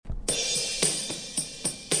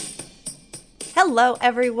Hello,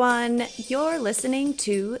 everyone. You're listening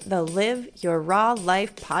to the Live Your Raw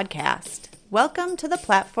Life podcast. Welcome to the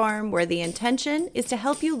platform where the intention is to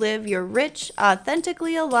help you live your rich,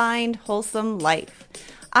 authentically aligned, wholesome life.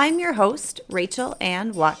 I'm your host, Rachel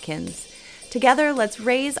Ann Watkins. Together, let's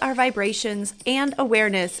raise our vibrations and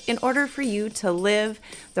awareness in order for you to live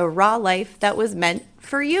the raw life that was meant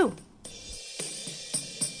for you.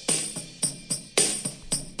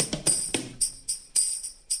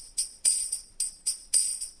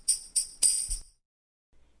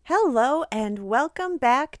 Hello and welcome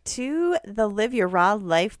back to the Live Your Raw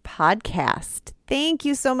Life podcast. Thank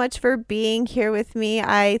you so much for being here with me.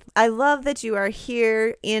 I love that you are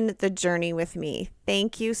here in the journey with me.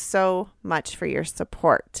 Thank you so much for your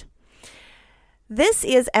support. This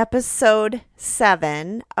is episode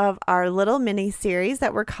 7 of our little mini series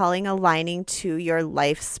that we're calling Aligning to Your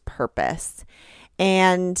Life's Purpose.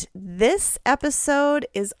 And this episode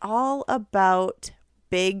is all about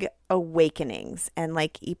big awakenings and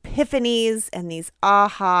like epiphanies and these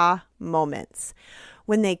aha moments.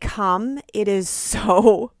 When they come, it is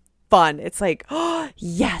so fun. It's like, oh,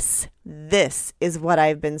 yes, this is what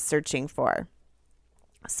I've been searching for.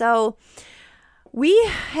 So we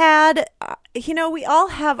all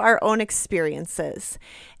have our own experiences.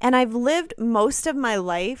 And I've lived most of my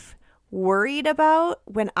life worried about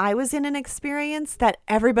when I was in an experience that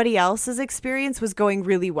everybody else's experience was going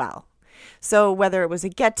really well. So whether it was a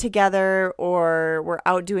get together or we're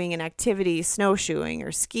out doing an activity, snowshoeing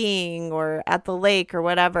or skiing or at the lake or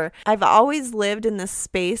whatever, I've always lived in this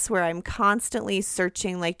space where I'm constantly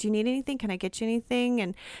searching, like, do you need anything? Can I get you anything?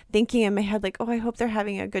 And thinking in my head, like, oh, I hope they're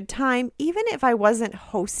having a good time. Even if I wasn't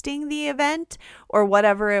hosting the event or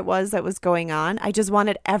whatever it was that was going on, I just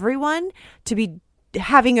wanted everyone to be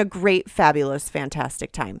having a great, fabulous,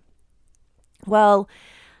 fantastic time. Well,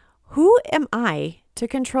 who am I to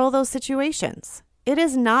control those situations? It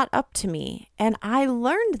is not up to me. And I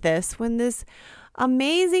learned this when this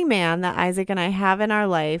amazing man that Isaac and I have in our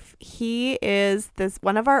life, he is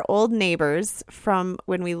one of our old neighbors from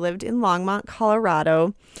when we lived in Longmont,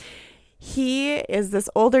 Colorado. He is this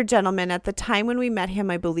older gentleman. At the time when we met him,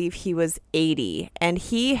 I believe he was 80, and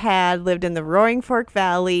he had lived in the Roaring Fork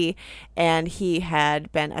Valley, and he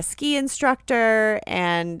had been a ski instructor,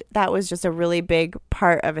 and that was just a really big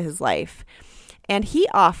part of his life. And he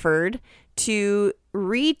offered to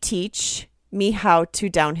reteach me how to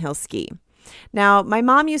downhill ski. Now, my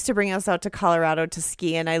mom used to bring us out to Colorado to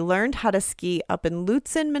ski, and I learned how to ski up in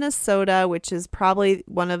Lutsen, Minnesota, which is probably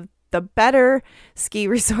one of the better ski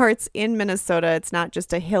resorts in Minnesota. It's not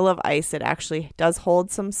just a hill of ice. It actually does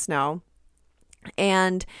hold some snow.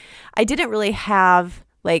 And I didn't really have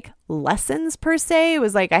like lessons per se. It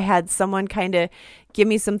was like I had someone kind of give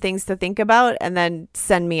me some things to think about and then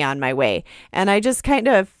send me on my way. And I just kind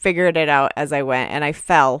of figured it out as I went, and I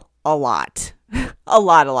fell a lot. a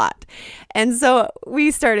lot. And so we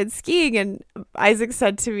started skiing, and Isaac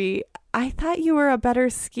said to me, I thought you were a better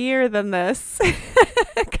skier than this,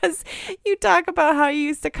 because you talk about how you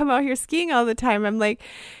used to come out here skiing all the time. I'm like,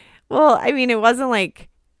 well, I mean, it wasn't like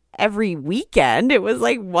every weekend. It was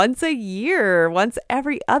like once a year, once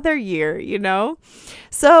every other year, you know?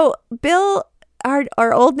 So Bill,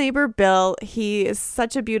 our old neighbor Bill, he is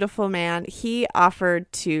such a beautiful man. He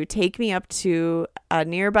offered to take me up to a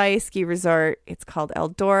nearby ski resort. It's called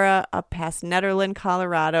Eldora, up past Nederland,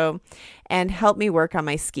 Colorado, and help me work on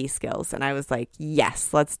my ski skills. And I was like, yes,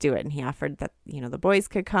 let's do it. And he offered that, the boys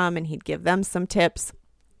could come and he'd give them some tips.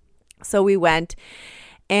 So we went,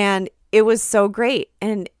 and it was so great.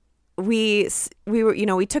 And we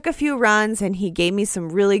took a few runs, and he gave me some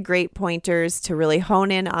really great pointers to really hone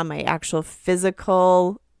in on my actual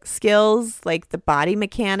physical skills, like the body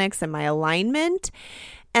mechanics and my alignment.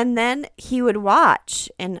 And then he would watch,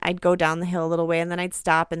 and I'd go down the hill a little way, and then I'd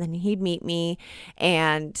stop, and then he'd meet me.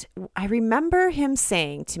 And I remember him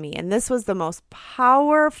saying to me, and this was the most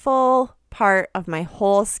powerful part of my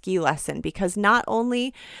whole ski lesson, because not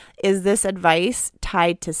only is this advice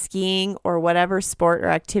tied to skiing or whatever sport or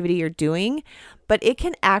activity you're doing, but it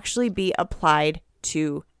can actually be applied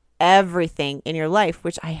to everything in your life,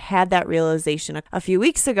 which I had that realization a few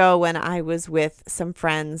weeks ago when I was with some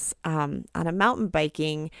friends on a mountain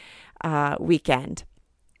biking weekend,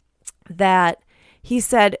 that he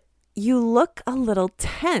said, you look a little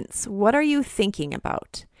tense. What are you thinking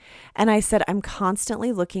about? And I said, I'm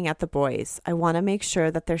constantly looking at the boys. I want to make sure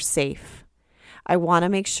that they're safe. I want to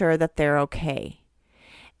make sure that they're okay.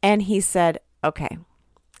 And he said, okay,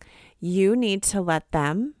 you need to let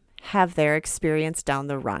them have their experience down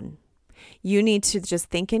the run. You need to just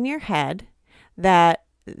think in your head that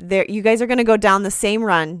there, you guys are going to go down the same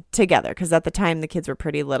run together, because at the time the kids were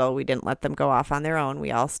pretty little. We didn't let them go off on their own.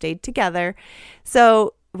 We all stayed together.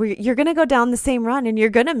 So you're going to go down the same run, and you're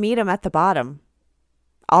going to meet them at the bottom.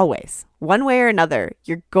 Always. One way or another,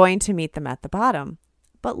 you're going to meet them at the bottom.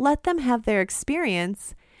 But let them have their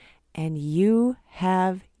experience, and you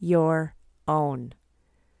have your own.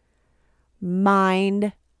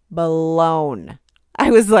 Mind blown. I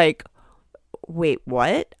was like, wait,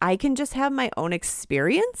 what? I can just have my own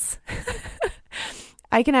experience?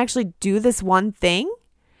 I can actually do this one thing,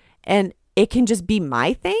 and it can just be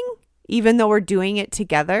my thing, even though we're doing it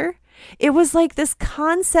together. It was like this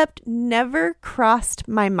concept never crossed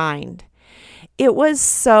my mind. It was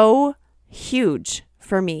so huge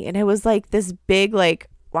for me. And it was like this big, like,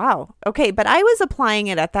 wow, okay. But I was applying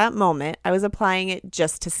it at that moment. I was applying it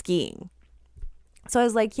just to skiing. So I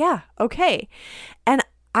was like, yeah, okay. And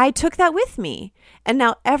I took that with me. And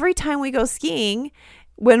now every time we go skiing,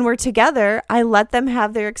 when we're together, I let them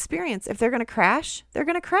have their experience. If they're going to crash, they're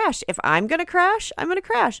going to crash. If I'm going to crash, I'm going to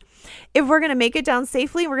crash. If we're going to make it down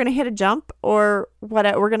safely, we're going to hit a jump, or what,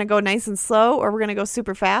 we're going to go nice and slow, or we're going to go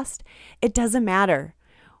super fast. It doesn't matter.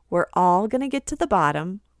 We're all going to get to the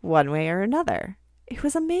bottom one way or another. It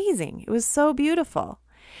was amazing. It was so beautiful.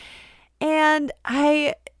 And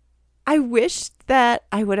I wished that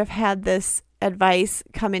I would have had this advice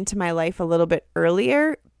come into my life a little bit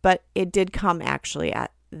earlier, but it did come actually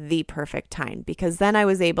at the perfect time, because then I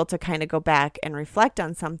was able to kind of go back and reflect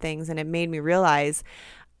on some things, and it made me realize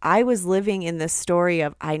I was living in this story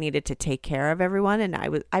of I needed to take care of everyone. And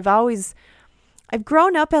I've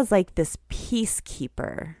grown up as like this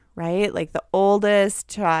peacekeeper, right? Like the oldest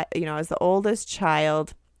child, as the oldest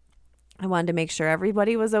child, I wanted to make sure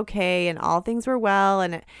everybody was okay and all things were well,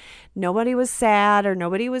 and nobody was sad or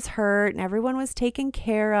nobody was hurt, and everyone was taken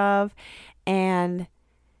care of. And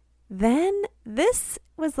then this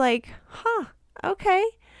was like, okay.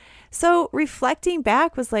 So reflecting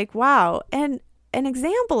back was like, wow. And an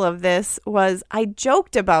example of this was, I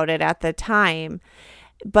joked about it at the time,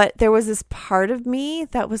 but there was this part of me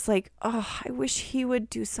that was like, oh, I wish he would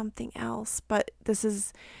do something else, but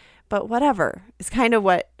whatever. It's kind of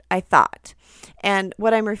what I thought. And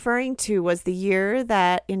what I'm referring to was the year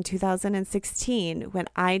that in 2016, when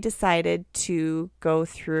I decided to go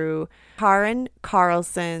through Karen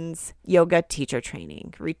Carlson's yoga teacher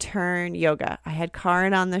training, Return Yoga. I had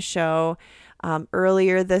Karen on the show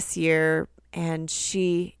earlier this year, and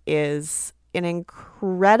she is an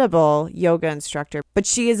incredible yoga instructor, but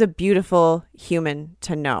she is a beautiful human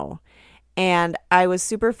to know. And I was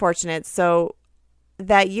super fortunate. So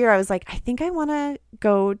that year I was like, I think I want to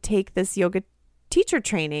go take this yoga teacher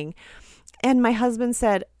training. And my husband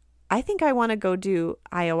said, I think I want to go do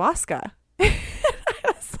ayahuasca.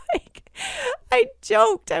 I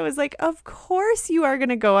joked. I was like, of course you are going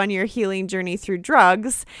to go on your healing journey through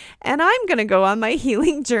drugs, and I'm going to go on my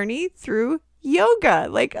healing journey through yoga.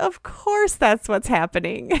 Like, of course that's what's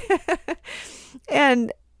happening.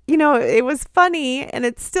 And, it was funny, and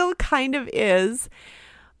it still kind of is.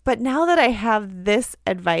 But now that I have this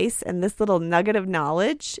advice and this little nugget of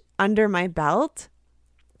knowledge under my belt,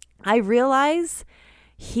 I realize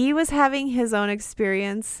he was having his own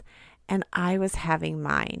experience and I was having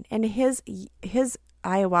mine. And his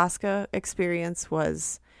ayahuasca experience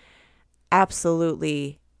was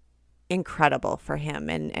absolutely incredible for him.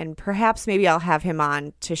 And perhaps maybe I'll have him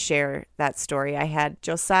on to share that story. I had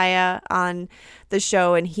Josiah on the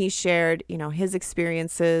show, and he shared, his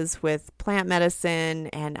experiences with plant medicine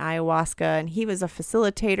and ayahuasca, and he was a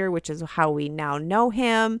facilitator, which is how we now know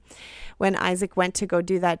him, when Isaac went to go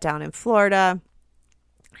do that down in Florida.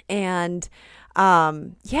 And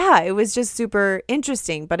it was just super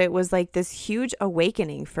interesting, but it was like this huge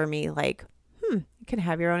awakening for me, like, you can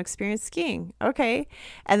have your own experience skiing. Okay.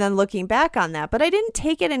 And then looking back on that, but I didn't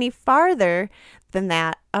take it any farther than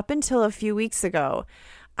that up until a few weeks ago.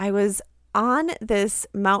 I was on this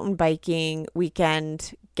mountain biking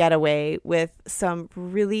weekend getaway with some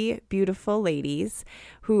really beautiful ladies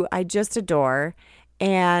who I just adore.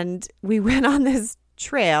 And we went on this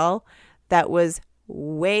trail that was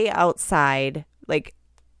way outside, like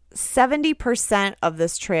 70% of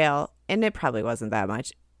this trail, and it probably wasn't that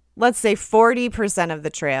much. Let's say 40% of the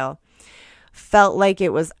trail felt like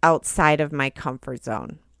it was outside of my comfort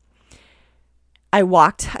zone. I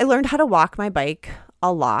learned how to walk my bike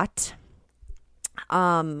a lot.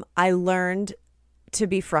 I learned to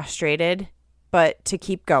be frustrated, but to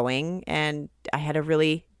keep going. And I had to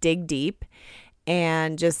really dig deep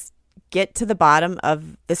and just get to the bottom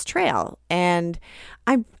of this trail. And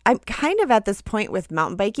I'm kind of at this point with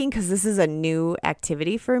mountain biking, because this is a new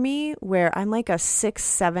activity for me, where I'm like a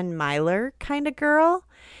 6-7 miler kind of girl.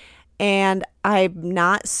 And I'm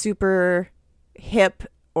not super hip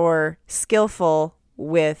or skillful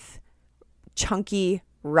with chunky,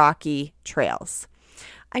 rocky trails.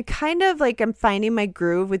 I kind of like, I'm finding my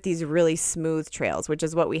groove with these really smooth trails, which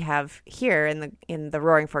is what we have here in the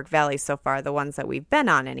Roaring Fork Valley so far, the ones that we've been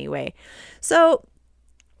on anyway. So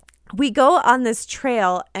we go on this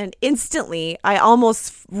trail, and instantly I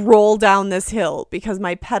almost roll down this hill because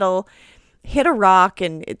my pedal hit a rock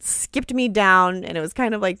and it skipped me down, and it was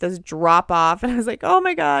kind of like this drop off, and I was like, oh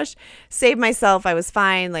my gosh, saved myself. I was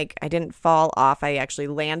fine. Like, I didn't fall off. I actually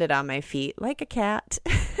landed on my feet like a cat.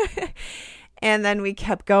 And then we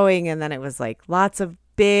kept going, and then it was like lots of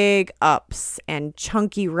big ups and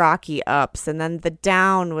chunky rocky ups, and then the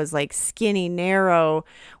down was like skinny, narrow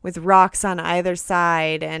with rocks on either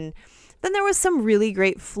side, and then there was some really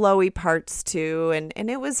great flowy parts too, and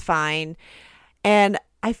it was fine. And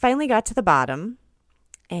I finally got to the bottom,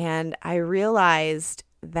 and I realized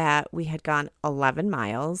that we had gone 11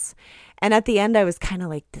 miles, and at the end I was kind of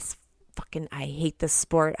like, this fucking, I hate this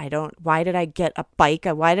sport. Why did I get a bike?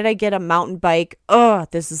 Why did I get a mountain bike? Oh,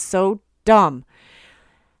 this is so dumb.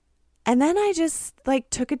 And then I just like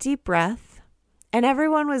took a deep breath, and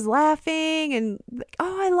everyone was laughing and like,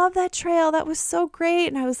 oh, I love that trail. That was so great.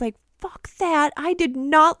 And I was like, fuck that. I did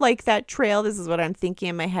not like that trail. This is what I'm thinking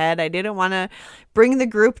in my head. I didn't want to bring the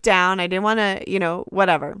group down. I didn't want to,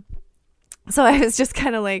 whatever. So I was just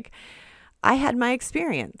kind of like, I had my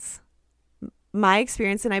experience.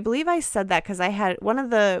 And I believe I said that because I had one of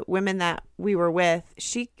the women that we were with,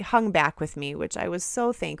 she hung back with me, which I was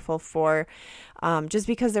so thankful for, just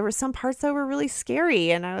because there were some parts that were really scary,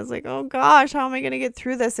 and I was like, oh gosh, how am I going to get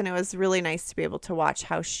through this? And it was really nice to be able to watch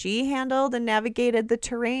how she handled and navigated the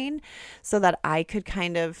terrain so that I could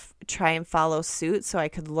kind of try and follow suit, so I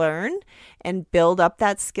could learn and build up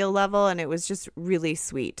that skill level. And it was just really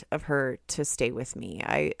sweet of her to stay with me.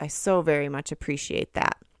 I so very much appreciate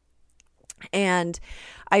that. And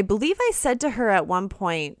I believe I said to her at one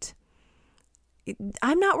point,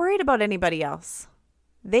 I'm not worried about anybody else.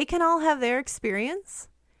 They can all have their experience,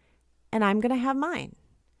 and I'm going to have mine.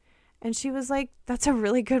 And she was like, that's a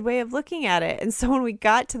really good way of looking at it. And so when we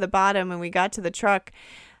got to the bottom and we got to the truck,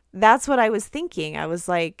 that's what I was thinking. I was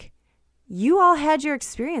like, you all had your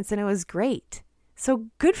experience and it was great. So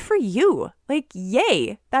good for you. Like,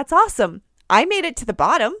 yay, that's awesome. I made it to the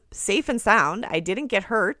bottom safe and sound. I didn't get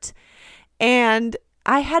hurt. And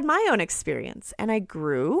I had my own experience, and I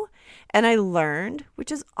grew and I learned,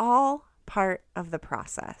 which is all part of the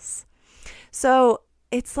process. So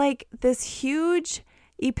it's like this huge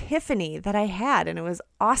epiphany that I had, and it was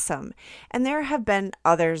awesome. And there have been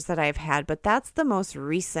others that I've had, but that's the most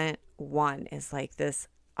recent one, is like this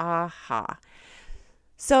aha.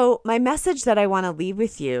 So my message that I want to leave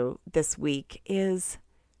with you this week is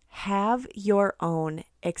have your own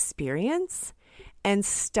experience. And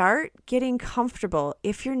start getting comfortable.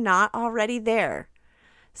 If you're not already there,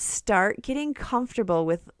 start getting comfortable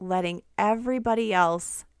with letting everybody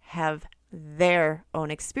else have their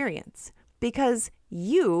own experience, because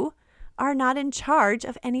you are not in charge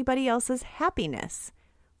of anybody else's happiness,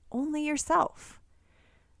 only yourself,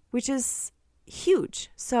 which is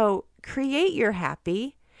huge. So create your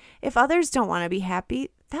happy. If others don't want to be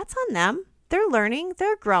happy, that's on them. They're learning,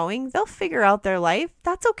 they're growing, they'll figure out their life.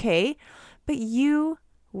 That's okay. But you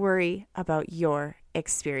worry about your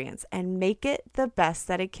experience and make it the best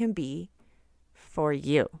that it can be for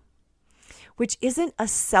you, which isn't a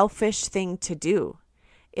selfish thing to do.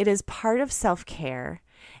 It is part of self-care.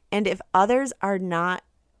 And if others are not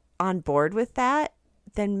on board with that,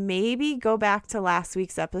 then maybe go back to last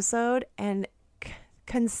week's episode and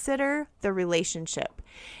consider the relationship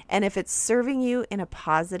and if it's serving you in a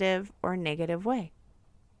positive or negative way.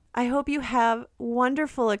 I hope you have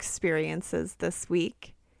wonderful experiences this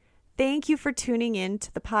week. Thank you for tuning in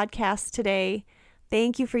to the podcast today.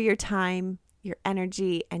 Thank you for your time, your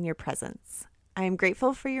energy, and your presence. I am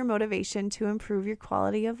grateful for your motivation to improve your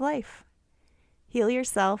quality of life. Heal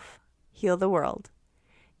yourself, heal the world.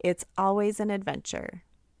 It's always an adventure.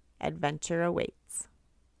 Adventure awaits.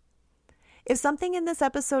 If something in this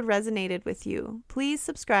episode resonated with you, please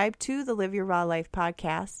subscribe to the Live Your Raw Life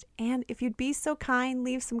podcast. And if you'd be so kind,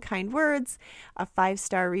 leave some kind words, a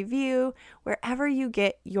 5-star review, wherever you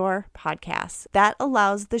get your podcasts. That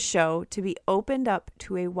allows the show to be opened up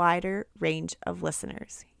to a wider range of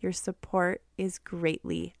listeners. Your support is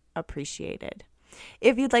greatly appreciated.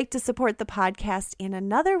 If you'd like to support the podcast in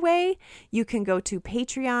another way, you can go to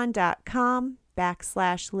patreon.com/LiveYourRawLife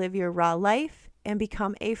live-your-raw-life and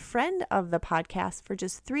become a friend of the podcast for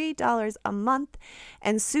just $3 a month.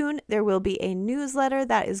 And soon there will be a newsletter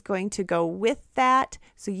that is going to go with that.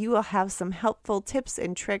 So you will have some helpful tips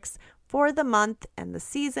and tricks for the month and the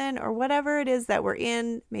season or whatever it is that we're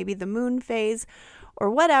in, maybe the moon phase or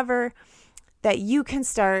whatever, that you can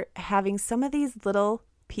start having some of these little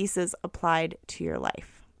pieces applied to your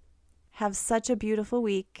life. Have such a beautiful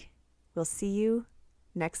week. We'll see you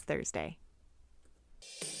next Thursday.